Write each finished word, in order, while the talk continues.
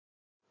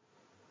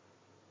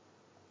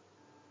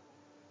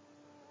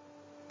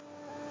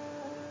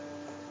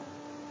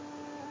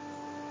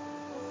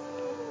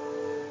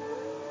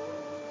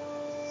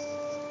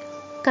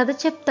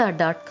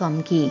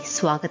కథచెప్తా.comకి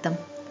స్వాగతం.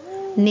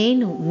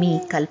 నేను మీ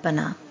కల్పన.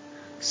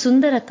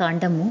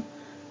 సుందరకాండము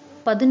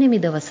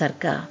 18వ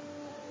సర్గ.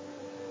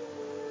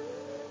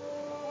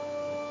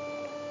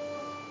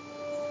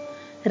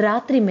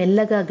 రాత్రి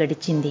మెల్లగా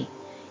గడిచింది.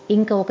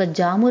 ఇంకా ఒక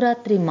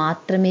జామురాత్రి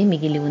మాత్రమే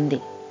మిగిలి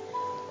ఉంది.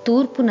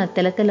 తూర్పున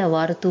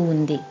తెలతెలవారుతూ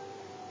ఉంది.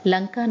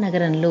 లంకా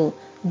నగరంలో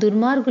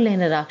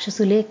దుర్మార్గులైన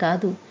రాక్షసులే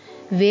కాదు,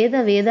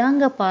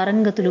 వేదాంగ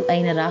పారంగతులు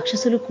అయిన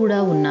రాక్షసులు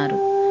కూడా ఉన్నారు.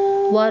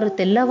 వారు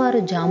తెల్లవారు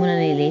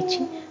జాముననే లేచి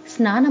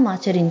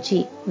స్నానమాచరించి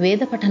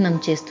వేదపఠనం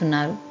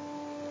చేస్తున్నారు.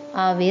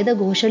 ఆ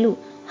వేదఘోషలు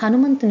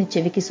హనుమంతుని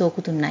చెవికి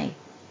సోకుతున్నాయి.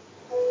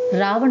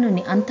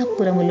 రావణుని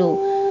అంతఃపురములో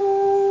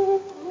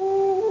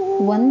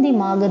వంది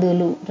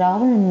మాగధులు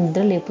రావణుని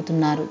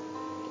నిద్రలేపుతున్నారు.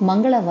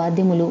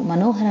 మంగళవాద్యములు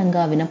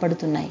మనోహరంగా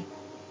వినపడుతున్నాయి.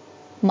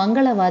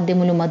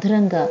 మంగళవాద్యములు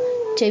మధురంగా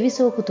చెవి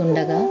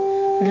సోకుతుండగా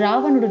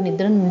రావణుడు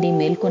నిద్ర నుండి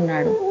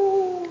మేల్కొన్నాడు.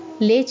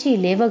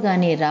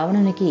 లేవగానే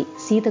రావణునికి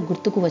సీత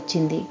గుర్తుకు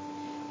వచ్చింది.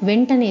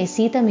 వెంటనే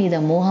సీత మీద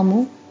మోహము,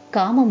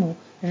 కామము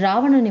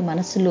రావణుని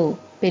మనస్సులో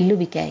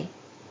పెల్లుబికాయి.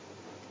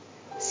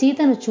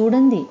 సీతను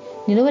చూడంది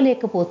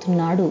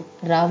నిలవలేకపోతున్నాడు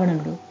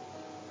రావణుడు.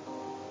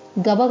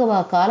 గబగబా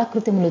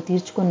కాలకృత్యములు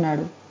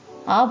తీర్చుకున్నాడు.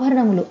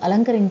 ఆభరణములు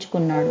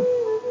అలంకరించుకున్నాడు.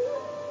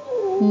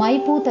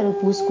 మైపూతలు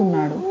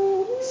పూసుకున్నాడు.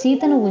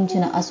 సీతను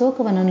ఉంచిన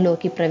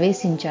అశోకవనంలోకి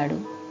ప్రవేశించాడు.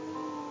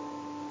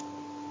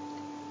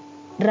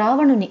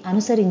 రావణుని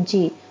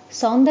అనుసరించి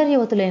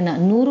సౌందర్యవతులైన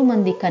 100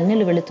 మంది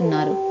కన్యలు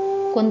వెళుతున్నారు.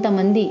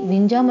 కొంతమంది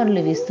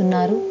వింజామరులు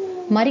వీస్తున్నారు.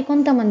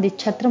 మరికొంతమంది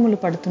ఛత్రములు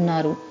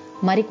పడుతున్నారు.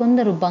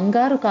 మరికొందరు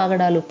బంగారు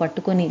కాగడాలు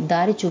పట్టుకొని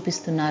దారి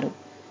చూపిస్తున్నారు.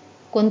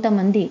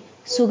 కొంతమంది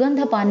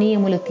సుగంధ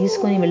పానీయములు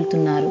తీసుకొని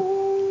వెళ్తున్నారు.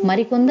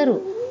 మరికొందరు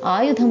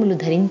ఆయుధములు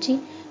ధరించి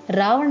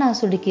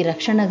రావణాసుడికి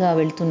రక్షణగా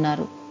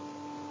వెళ్తున్నారు.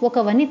 ఒక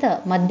వనిత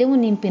మద్యము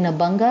నింపిన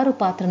బంగారు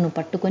పాత్రను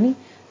పట్టుకొని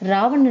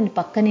రావణుని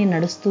పక్కనే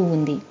నడుస్తూ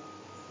ఉంది.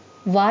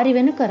 వారి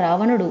వెనుక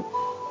రావణుడు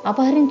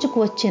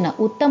అపహరించుకువచ్చిన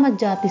ఉత్తమ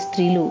జాతి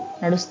స్త్రీలు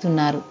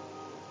నడుస్తున్నారు.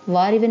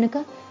 వారి వెనుక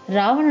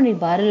రావణుని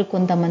భార్యలు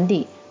కొంతమంది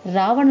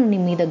రావణుని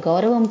మీద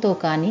గౌరవంతో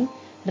కానీ,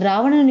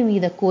 రావణుని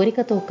మీద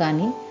కోరికతో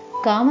కానీ,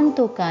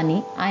 కామంతో కానీ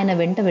ఆయన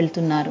వెంట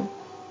వెళ్తున్నారు.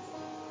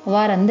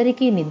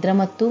 వారందరికీ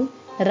నిద్రమత్తు,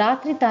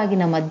 రాత్రి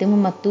తాగిన మద్యము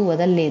మత్తు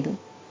వదల్లేదు.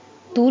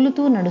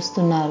 తూలుతూ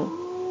నడుస్తున్నారు.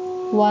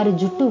 వారి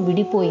జుట్టు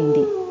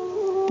విడిపోయింది.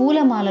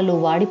 పూలమాలలు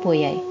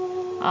వాడిపోయాయి.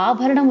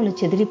 ఆభరణములు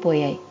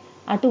చెదిరిపోయాయి.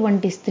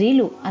 అటువంటి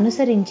స్త్రీలు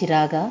అనుసరించి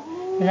రాగా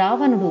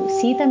రావణుడు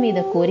సీత మీద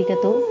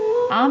కోరికతో,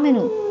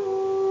 ఆమెను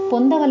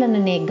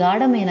పొందవలననే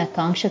గాఢమైన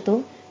కాంక్షతో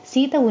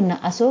సీత ఉన్న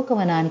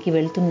అశోకవనానికి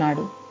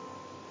వెళ్తున్నాడు.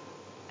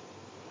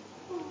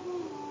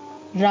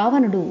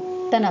 రావణుడు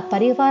తన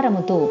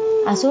పరివారముతో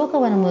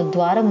అశోకవనము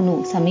ద్వారమును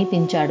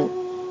సమీపించాడు.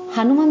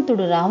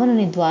 హనుమంతుడు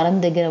రావణుని ద్వారం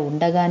దగ్గర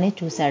ఉండగానే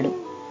చూశాడు.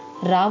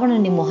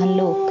 రావణుని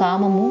మొహంలో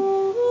కామము,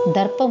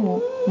 దర్పము,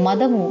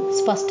 మదము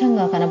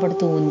స్పష్టంగా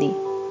కనబడుతూ ఉంది.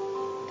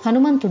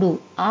 హనుమంతుడు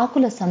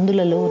ఆకుల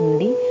సందులలో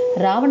నుండి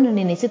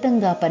రావణుని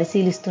నిశితంగా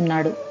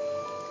పరిశీలిస్తున్నాడు.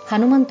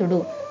 హనుమంతుడు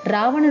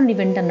రావణుని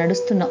వెంట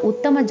నడుస్తున్న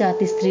ఉత్తమ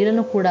జాతి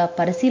స్త్రీలను కూడా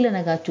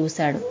పరిశీలనగా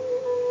చూశాడు.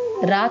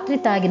 రాత్రి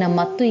తాగిన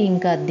మత్తు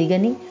ఇంకా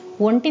దిగని,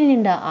 ఒంటి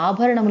నిండా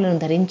ఆభరణములను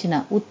ధరించిన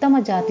ఉత్తమ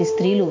జాతి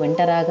స్త్రీలు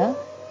వెంటరాగా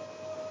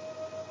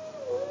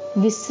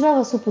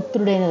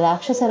విశ్రవసుపుత్రుడైన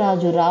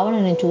రాక్షసరాజు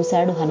రావణుని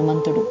చూశాడు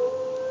హనుమంతుడు.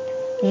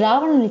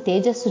 రావణుని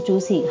తేజస్సు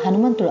చూసి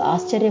హనుమంతుడు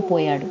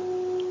ఆశ్చర్యపోయాడు.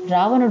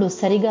 రావణుడు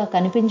సరిగా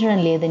కనిపించడం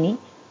లేదని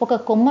ఒక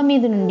కొమ్మ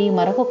మీద నుండి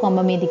మరొక కొమ్మ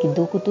మీదికి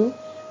దూకుతూ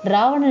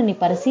రావణుని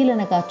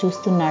పరిశీలనగా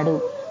చూస్తున్నాడు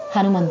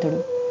హనుమంతుడు.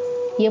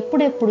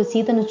 ఎప్పుడెప్పుడు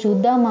సీతను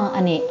చూద్దామా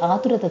అనే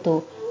ఆతురతతో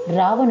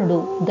రావణుడు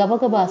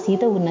గబగబా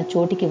సీత ఉన్న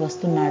చోటికి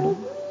వస్తున్నాడు.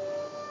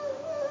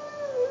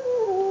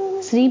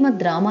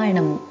 శ్రీమద్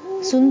రామాయణము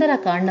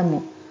సుందరకాండము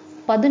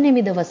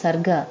 18వ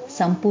సర్గ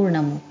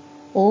సంపూర్ణము.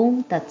 ఓం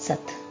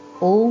తత్సత్.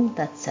 ఓం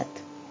తత్సత్.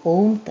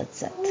 ఓం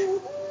తత్సత్.